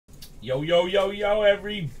Yo, yo, yo, yo,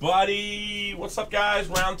 everybody. What's up, guys?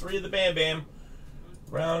 Round 3 of the Bam Bam.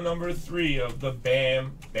 Round number 3 of the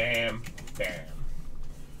Bam Bam Bam.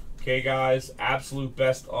 Okay, guys. Absolute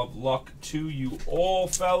best of luck to you all,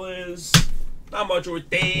 fellas. Not much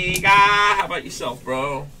Ortega. How about yourself,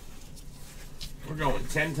 bro? We're going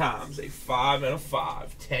 10 times. A 5 and a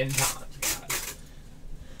 5. 10 times, guys.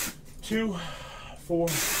 2, 4,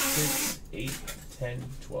 6, 8, 10,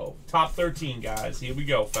 12. Top 13, guys. Here we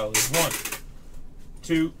go, fellas. 1,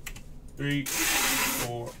 2, 3,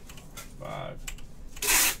 4, 5,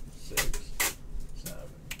 6, 7,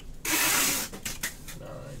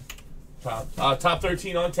 9. Top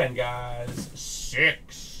 13 on 10, guys.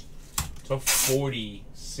 6 to 40.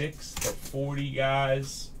 6 to 40,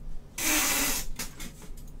 guys.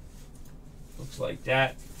 Looks like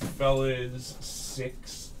that, fellas.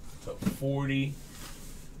 6 to 40.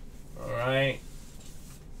 All right.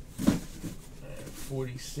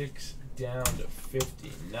 46 down to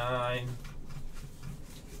 59.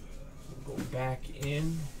 We'll go back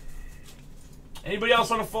in. Anybody else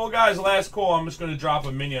on a full, guys? Last call. I'm just going to drop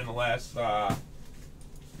a mini on the last 9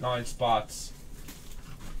 spots.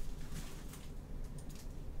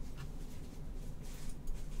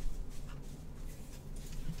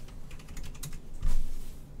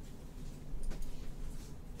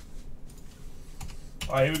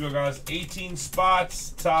 All right, here we go, guys. 18 spots,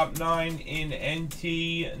 top 9 in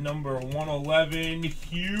NT, number 111.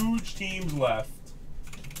 Huge teams left.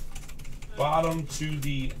 Bottom to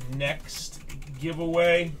the next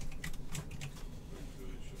giveaway.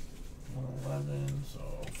 111. So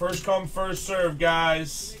first come, first serve,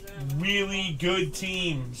 guys. Really good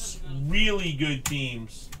teams. Really good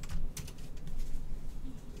teams.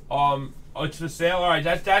 Oh, it's for sale? Alright,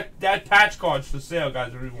 that patch card's for sale,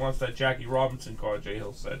 guys. Everyone wants that Jackie Robinson card, Jay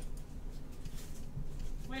Hill said.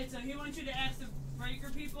 Wait, so he wants you to ask the breaker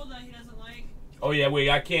people that he doesn't like? Oh, yeah, wait,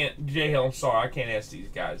 I can't. Jay Hill, I'm sorry. I can't ask these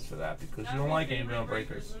guys for that because you don't like anybody on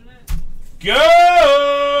breakers. Go!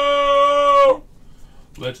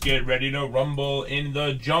 Let's get ready to rumble in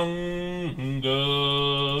the jungle.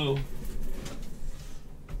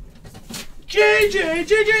 JJ,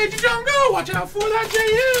 jungle! Watch out for that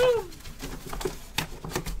JU!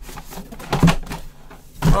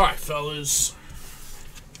 All right, fellas.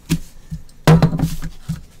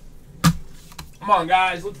 Come on,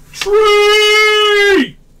 guys. Let's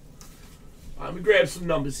tree! Let me grab some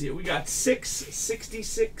numbers here. We got 6,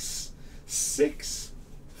 66, 6,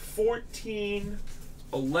 14,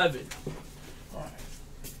 11. All right.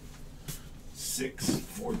 6,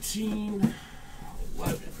 14,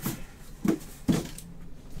 11.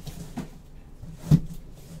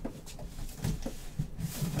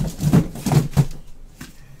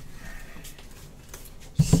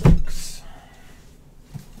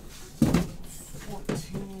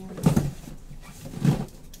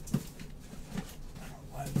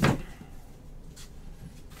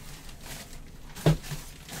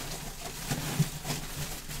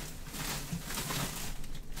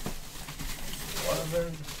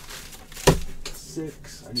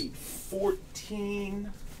 I need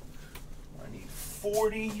 14. I need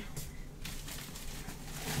 40.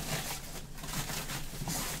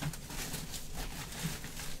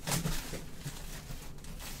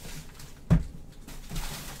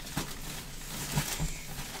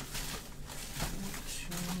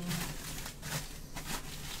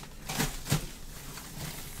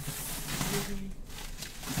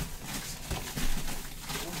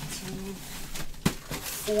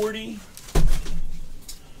 $40,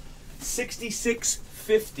 66,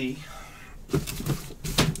 50,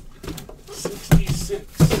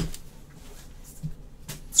 66,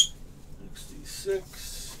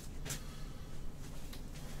 66,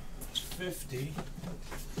 50,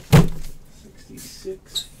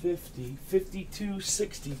 66, 50, 52,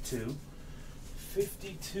 62,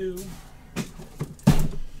 52,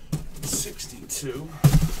 62,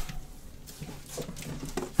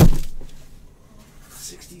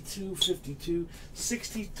 62, 52,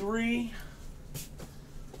 63,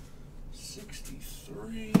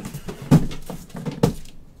 63,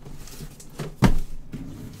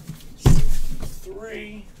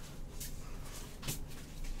 63,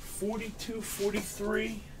 42,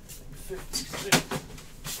 43, 56.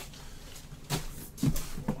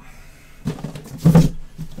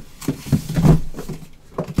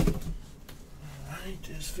 Alright,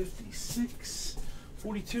 there's 56,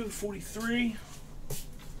 42, 43.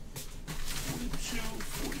 43,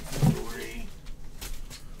 42,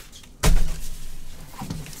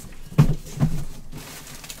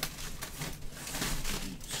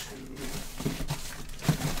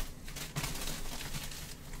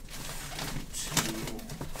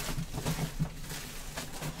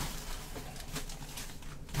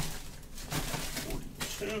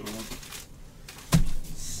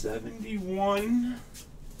 71.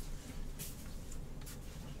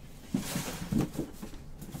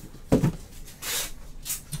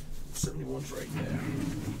 '71's right there.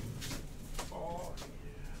 Oh,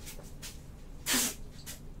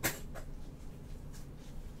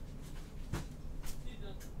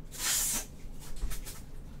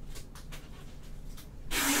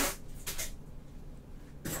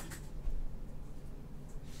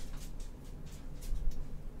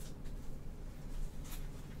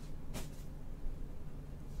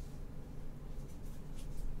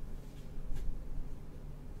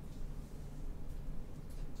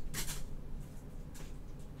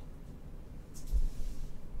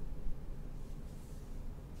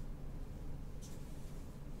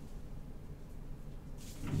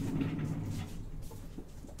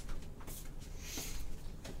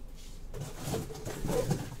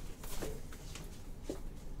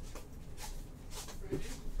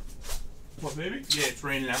 what, baby? Yeah, it's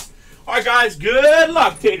raining now. All right, guys, good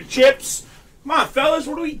luck, Tater Chips. Come on, fellas,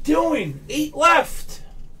 what are we doing? 8 left.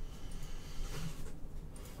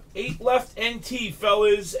 8 left NT,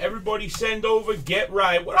 fellas. Everybody send over, get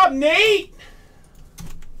right. What up, Nate?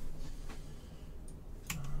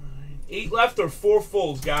 8 left or 4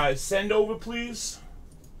 fulls, guys. Send over, please.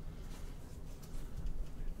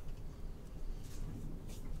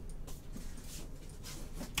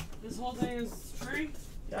 This whole thing is free?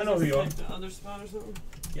 Yeah, I know who you are. Like the other spot or something?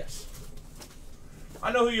 Yes.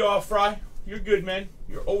 I know who you are, Fry. You're good, man.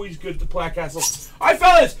 You're always good to Plaque Castle. All right,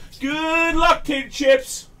 fellas. Good luck, Tater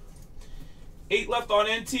Chips. 8 left on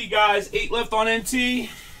NT, guys. 8 left on NT.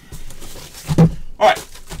 All right.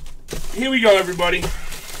 Here we go, everybody.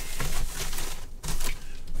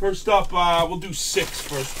 First up, we'll do 6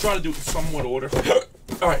 first. Try to do it in somewhat order.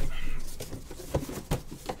 All right.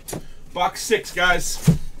 Box 6,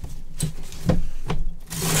 guys.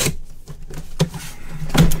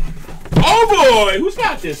 Oh boy, who's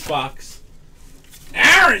got this box?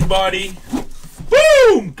 Aaron, buddy.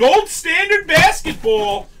 Boom! Gold standard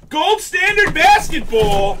basketball. Gold standard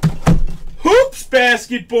basketball. Hoops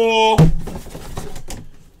basketball.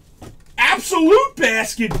 Absolute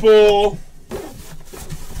basketball.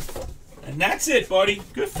 And that's it, buddy.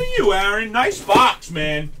 Good for you, Aaron. Nice box,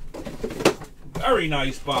 man. Very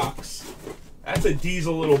nice box. That's a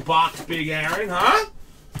diesel little box, Big Aaron, huh?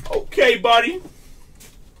 Okay, buddy.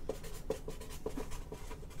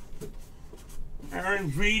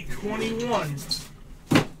 Aaron Reed 21.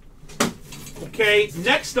 Okay,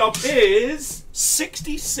 next up is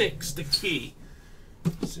 66, the key.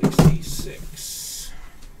 66.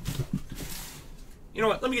 You know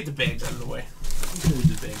what? Let me get the bags out of the way. Let me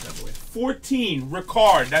move the bags out of the way. 14,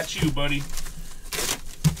 Ricard. That's you, buddy.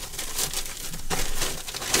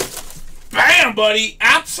 Bam, buddy.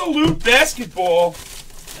 Absolute basketball.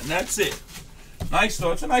 And that's it. Nice,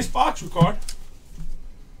 though. It's a nice box, Ricard.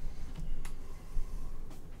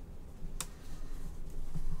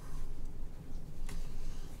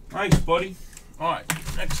 Nice, buddy. All right,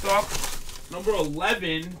 next up, number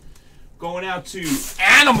 11, going out to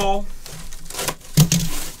Animal.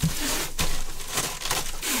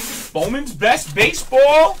 Bowman's Best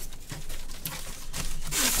Baseball.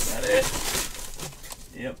 Is that it?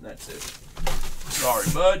 Yep, that's it. Sorry,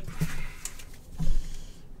 bud.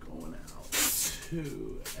 Going out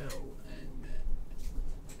to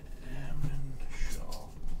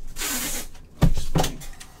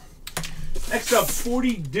Next up,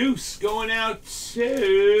 40 Deuce going out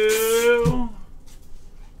to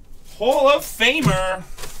Hall of Famer.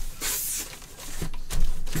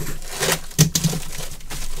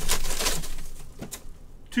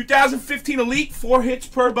 '15 Elite, 4 hits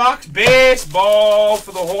per box. Baseball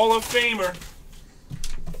for the Hall of Famer.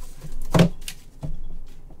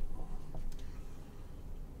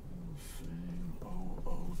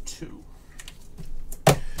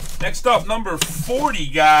 Next up, number 40,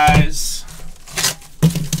 guys.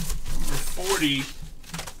 40.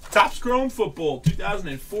 Topps Chrome Football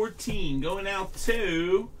 2014 going out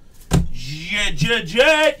to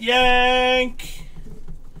Jet Yank.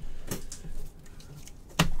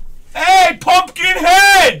 Hey,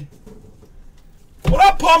 Pumpkinhead! What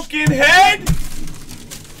up, Pumpkinhead?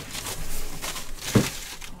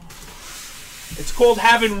 It's called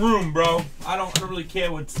having room, bro. I don't really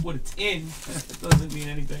care what it's in. It doesn't mean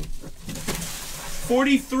anything.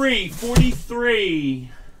 43.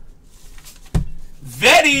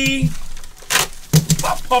 Vetty!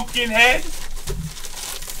 What up, Pumpkinhead?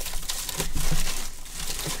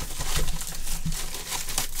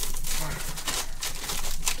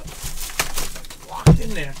 Locked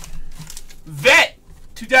in there. Vet!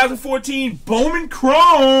 2014 Bowman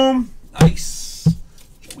Chrome. Nice.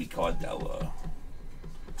 Joey Cardella.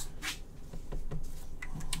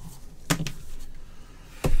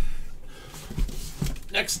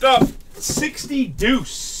 Next up, 60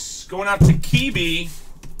 Deuce. Going out to Kibi.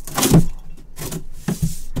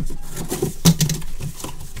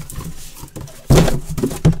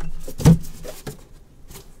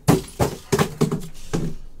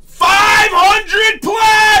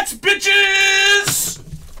 Plats, bitches!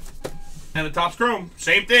 And the top's chrome.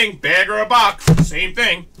 Same thing. Bag or a box. Same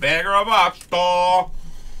thing. Bag or a box.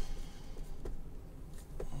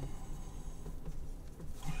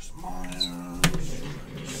 Where's mine?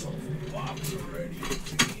 Box already here.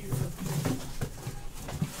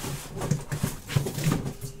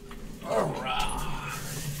 Alright.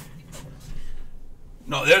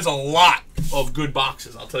 No, there's a lot of good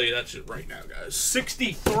boxes. I'll tell you that shit right now, guys.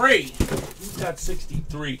 63. Who's got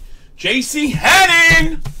 63? JC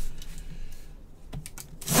Hennon!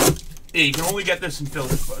 Yeah, you can only get this in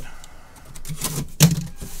fillers, bud.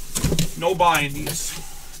 No buying these.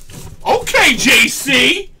 Okay,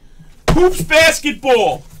 JC! Hoops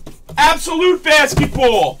basketball. Absolute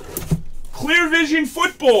basketball. Clear vision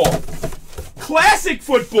football. Classic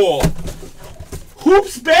football.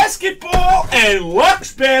 Hoops basketball and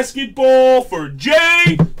Lux basketball for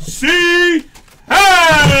J.C.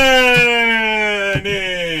 Hannon.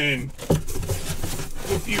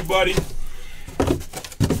 With you, buddy.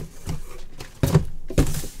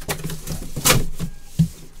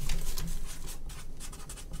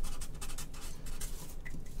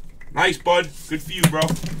 Nice, bud. Good for you, bro.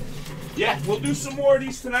 Yeah, we'll do some more of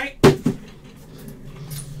these tonight.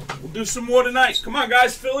 We'll do some more tonight. Come on,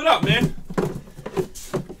 guys. Fill it up, man.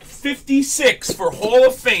 56 for Hall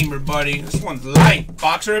of Famer, buddy. This one's light.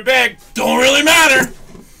 Box or a bag. Don't really matter.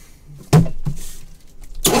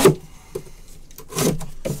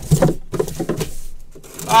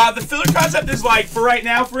 The filler concept is like, for right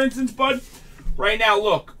now, for instance, bud. Right now,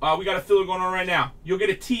 look. We got a filler going on right now. You'll get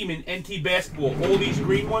a team in NT basketball. All these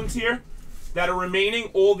green ones here that are remaining,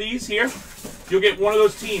 all these here, you'll get one of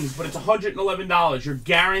those teams, but it's $111. You're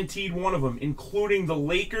guaranteed one of them, including the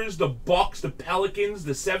Lakers, the Bucks, the Pelicans,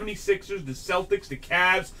 the 76ers, the Celtics, the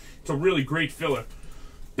Cavs. It's a really great filler.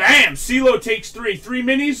 Bam! CeeLo takes 3. 3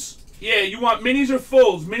 minis? Yeah, you want minis or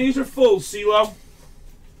fulls? Minis or fulls, CeeLo?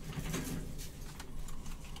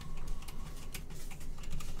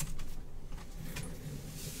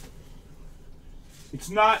 It's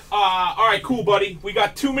not, alright, cool, buddy. We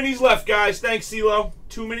got 2 minis left, guys. Thanks, CeeLo.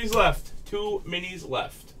 2 minis left. 2 minis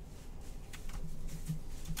left.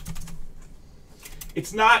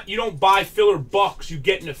 It's not, you don't buy filler bucks. You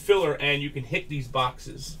get in a filler and you can hit these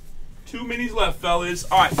boxes. 2 minis left, fellas.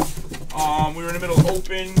 Alright. We were in the middle of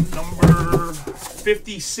open number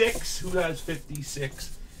 56. Who has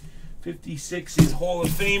 56? 56 is Hall of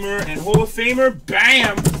Famer. And Hall of Famer,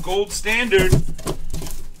 bam! Gold standard.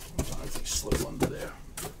 Slip under there.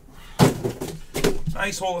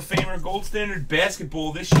 Nice Hall of Famer, gold standard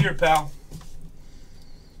basketball this year, pal.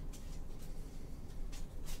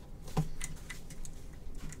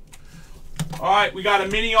 Alright, we got a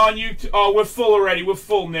mini on you. Oh, we're full already. We're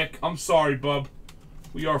full, Nick. I'm sorry, bub.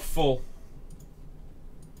 We are full.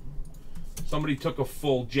 Somebody took a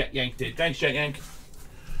full. Jet Yank did. Thanks, Jet Yank.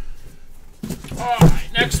 Alright,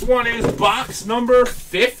 next one is box number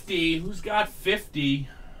 50. Who's got 50?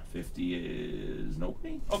 50 is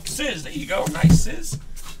nobody. Oh, Sizz, there you go. Nice, Sizz.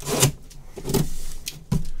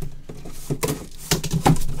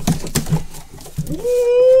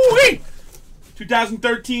 Woo-wee!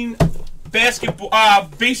 2013 basketball,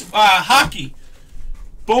 hockey.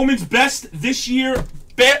 Bowman's best this year.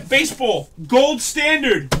 Baseball, gold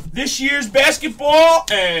standard. This year's basketball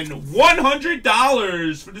and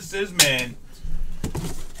 $100 for the Sizz man.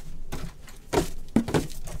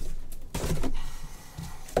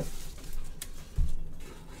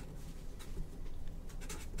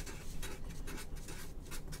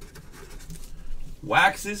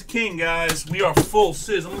 Wax is king, guys. We are full,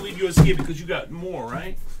 Sizz. I'm going to leave you a skip because you got more,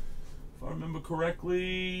 right? If I remember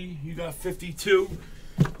correctly, you got 52.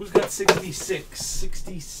 Who's got 66?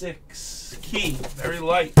 66. Key. Very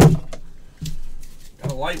light.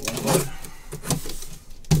 Got a light one, bud.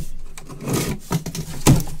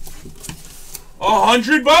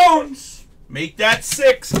 100 bones. Make that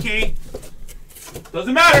 6, Key.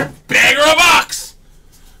 Doesn't matter. Bag or a box.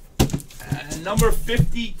 And number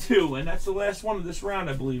 52, and that's the last one of this round,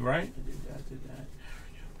 I believe, right? Did that.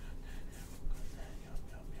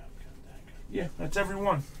 Yeah, that's every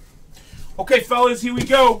one. Okay, fellas, here we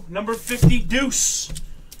go. Number 50, Deuce.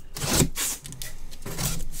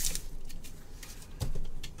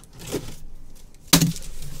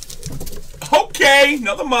 Okay,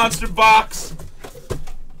 another monster box.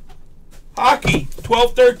 Hockey,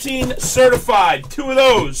 12-13 certified. 2 of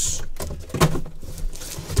those.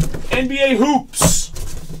 NBA hoops.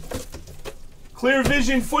 Clear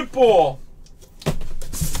Vision Football.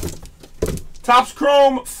 Topps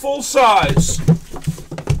Chrome Full Size.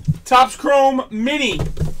 Topps Chrome Mini.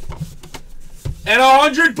 And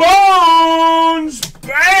 100 bones!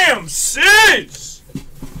 Bam! Sizz!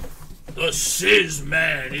 The Sizz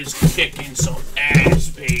man is kicking some ass,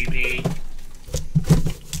 baby.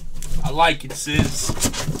 I like it, Sizz.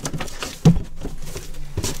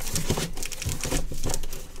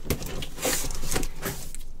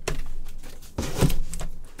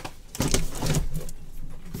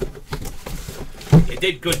 You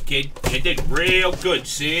did good, kid. You did real good,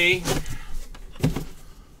 see?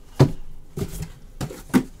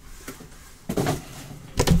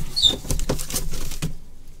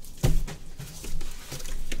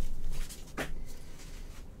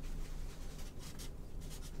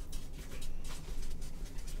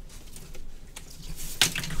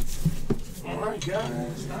 Alright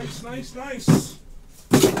guys, nice.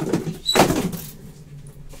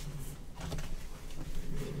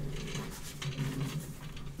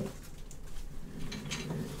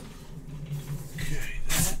 Okay,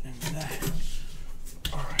 that and that.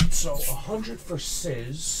 Alright, so 100 for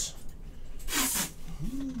Sizz.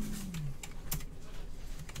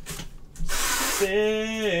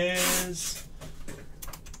 Sizz.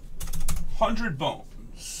 100 bones.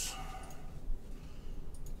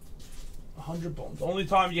 100 bones. The only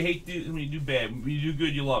time you hate when you do bad. When you do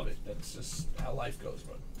good, you love it. That's just how life goes,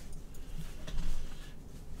 bud.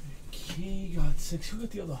 He got 6. Who got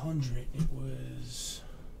the other 100? It was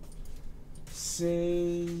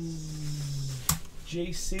Sizz,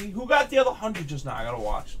 JC. Who got the other 100 just now? I gotta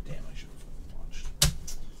watch. Damn, I should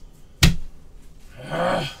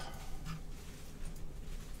have watched.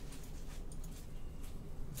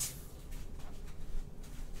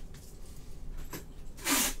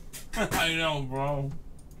 I know, bro.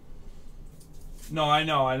 No, I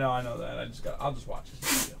know that. I'll just watch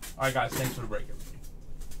this. All right, guys, thanks for the break, everybody.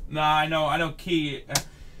 Nah, I know. Key.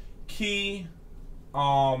 Did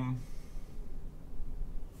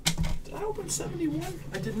I open 71?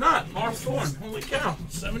 I did not. R. Thorne. Holy cow,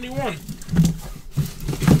 71.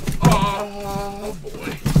 Oh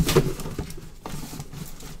boy.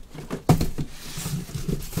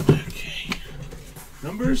 Okay.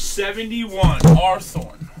 Number 71, R.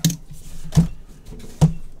 Thorne.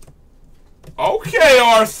 Okay,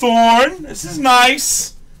 R. Thorne. This is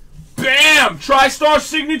nice. Bam! TriStar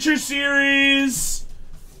Signature Series.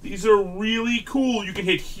 These are really cool. You can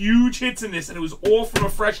hit huge hits in this, and it was all from a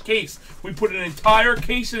fresh case. We put an entire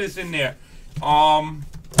case of this in there. An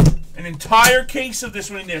entire case of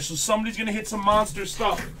this one in there. So somebody's gonna hit some monster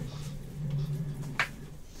stuff.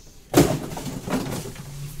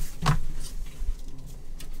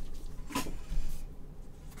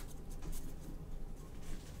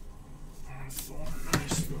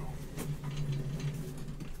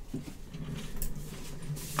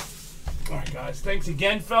 Alright guys, thanks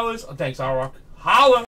again fellas. Oh, thanks R-Rock. Holla!